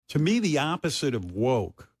To me, the opposite of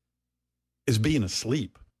woke is being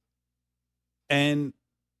asleep. And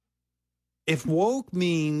if woke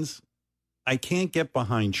means I can't get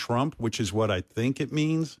behind Trump, which is what I think it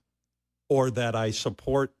means, or that I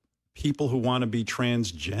support people who want to be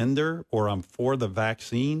transgender, or I'm for the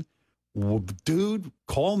vaccine, well, dude,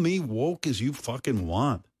 call me woke as you fucking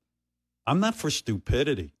want. I'm not for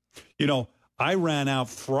stupidity. You know, I ran out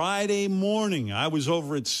Friday morning. I was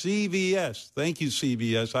over at CVS. Thank you,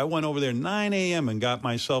 CVS. I went over there 9 a.m. and got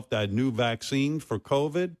myself that new vaccine for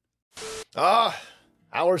COVID.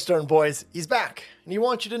 Howard Stern, boys, he's back. And he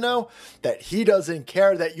wants you to know that he doesn't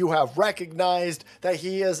care that you have recognized that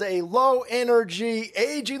he is a low-energy,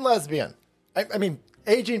 aging lesbian. I mean,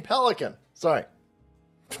 aging pelican. Sorry.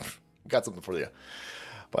 Got something for you,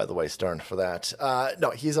 by the way, Stern, for that.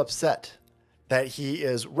 No, he's upset that he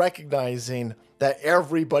is recognizing that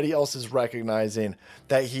everybody else is recognizing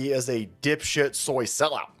that he is a dipshit soy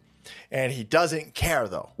sellout. And he doesn't care,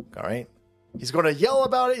 though, all right? He's going to yell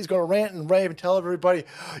about it. He's going to rant and rave and tell everybody,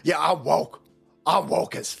 yeah, I'm woke. I'm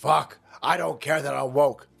woke as fuck. I don't care that I'm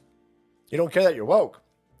woke. You don't care that you're woke.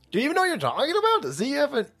 Do you even know what you're talking about? Does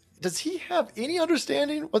he have any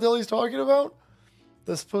understanding what the hell he's talking about?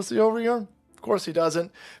 This pussy over here? Of course he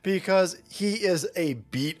doesn't, because he is a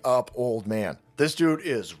beat up old man. This dude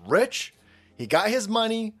is rich. He got his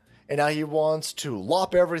money. And now he wants to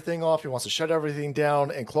lop everything off. He wants to shut everything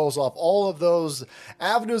down and close off all of those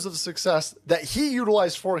avenues of success that he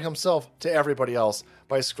utilized for himself to everybody else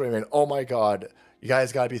by screaming, oh my God, you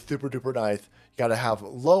guys got to be super duper nice. You got to have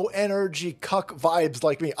low energy cuck vibes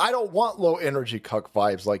like me. I don't want low energy cuck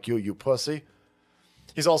vibes like you pussy.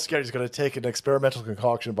 He's all scared he's going to take an experimental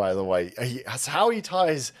concoction, by the way. That's how he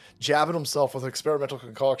ties jabbing himself with experimental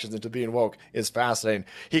concoctions into being woke is fascinating.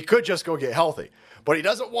 He could just go get healthy, but he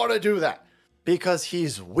doesn't want to do that because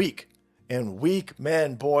he's weak. And weak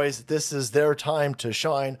men, boys, this is their time to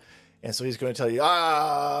shine. And so he's going to tell you,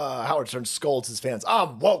 Howard Stern scolds his fans.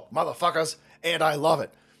 I'm woke, motherfuckers, and I love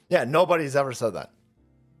it. Yeah, nobody's ever said that.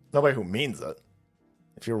 Nobody who means it.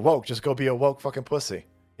 If you're woke, just go be a woke fucking pussy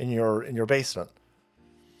in your basement.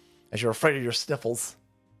 As you're afraid of your sniffles.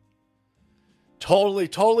 Totally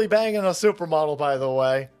banging a supermodel, by the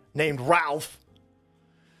way, named Ralph.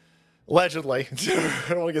 Allegedly. I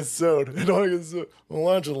don't want to get sued.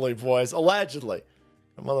 Allegedly, boys. Allegedly.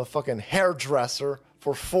 A motherfucking hairdresser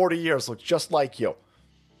for 40 years looks just like you.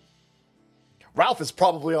 Ralph is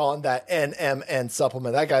probably on that NMN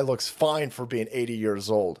supplement. That guy looks fine for being 80 years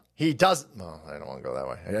old. He doesn't. No, I don't want to go that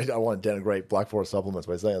way. I want to denigrate Black Forest supplements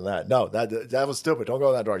by saying that. No, that was stupid. Don't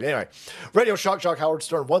go that direction. Anyway, Radio Shock Howard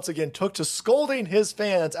Stern once again took to scolding his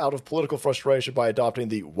fans out of political frustration by adopting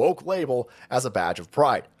the woke label as a badge of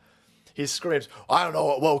pride. He screams, I don't know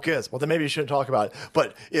what woke is. Well, then maybe you shouldn't talk about it.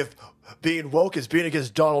 But if being woke is being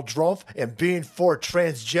against Donald Trump and being for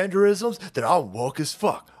transgenderisms, then I'm woke as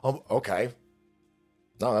fuck. Okay.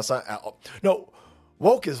 No, that's not. No,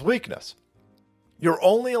 woke is weakness. You're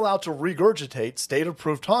only allowed to regurgitate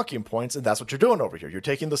state-approved talking points, and that's what you're doing over here. You're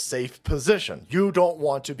taking the safe position. You don't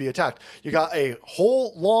want to be attacked. You got a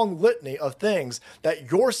whole long litany of things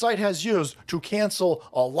that your site has used to cancel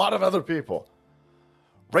a lot of other people.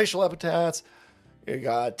 Racial epithets. You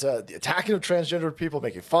got the attacking of transgender people,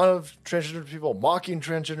 making fun of transgender people, mocking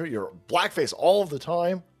transgender. You're blackface all of the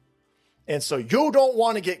time. And so you don't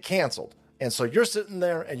want to get canceled. And so you're sitting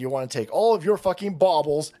there and you want to take all of your fucking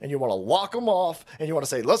baubles and you want to lock them off and you want to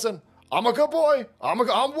say, listen, I'm a good boy. I'm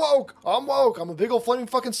woke. I'm a big old flaming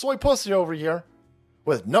fucking soy pussy over here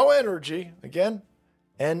with no energy. Again,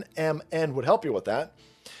 NMN would help you with that.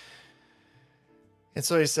 And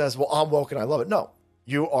so he says, well, I'm woke and I love it. No,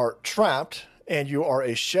 you are trapped and you are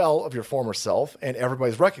a shell of your former self and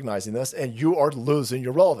everybody's recognizing this and you are losing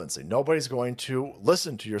your relevancy. Nobody's going to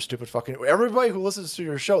listen to your stupid fucking... Everybody who listens to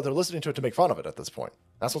your show, they're listening to it to make fun of it at this point.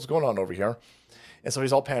 That's what's going on over here. And so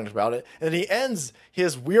he's all panicked about it. And then he ends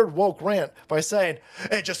his weird woke rant by saying,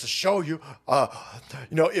 hey, just to show you,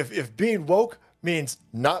 if being woke means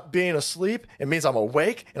not being asleep, it means I'm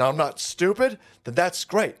awake and I'm not stupid, then that's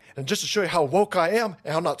great. And just to show you how woke I am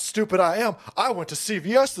and how not stupid I am, I went to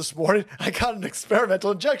CVS this morning and I got an experimental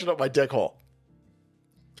injection up my dick hole.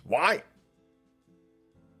 Why?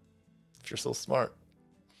 If you're so smart.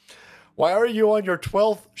 Why are you on your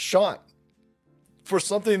 12th shot for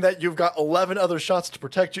something that you've got 11 other shots to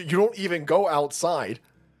protect you? You don't even go outside.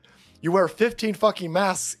 You wear 15 fucking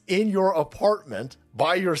masks in your apartment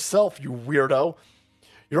by yourself, you weirdo.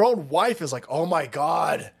 Your own wife is like, oh my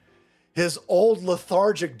God, his old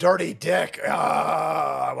lethargic dirty dick.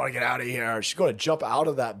 I want to get out of here. She's going to jump out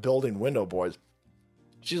of that building window, boys.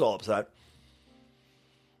 She's all upset.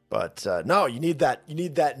 But no, you need that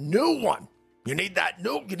new one. You need that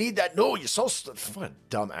new. You're so what a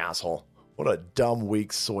dumb asshole. What a dumb,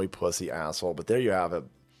 weak, soy pussy asshole. But there you have it.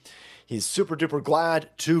 He's super duper glad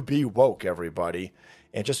to be woke, everybody.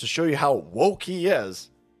 And just to show you how woke he is,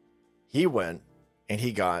 he went and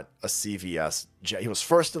he got a CVS jet. He was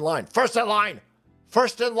first in line. I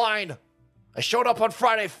showed up on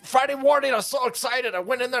Friday morning. I was so excited. I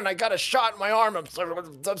went in there and I got a shot in my arm.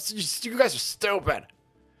 You guys are stupid.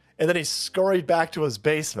 And then he scurried back to his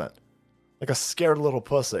basement like a scared little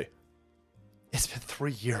pussy. It's been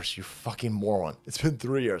 3 years, you fucking moron. It's been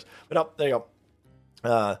 3 years. But no, there you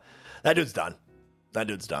go. That dude's done.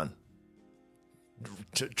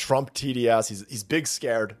 Trump TDS. He's big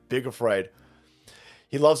scared, big afraid.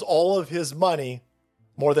 He loves all of his money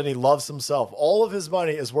more than he loves himself. All of his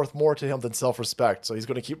money is worth more to him than self-respect. So he's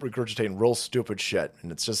going to keep regurgitating real stupid shit.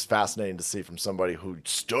 And it's just fascinating to see from somebody who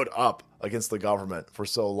stood up against the government for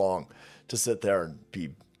so long to sit there and be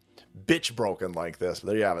bitch broken like this. But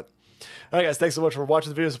there you have it. All right, guys. Thanks so much for watching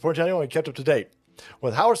the video. Support the channel and kept up to date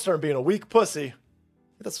with Howard Stern being a weak pussy.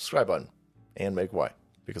 Hit that subscribe button and make way,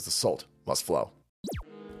 because the salt must flow.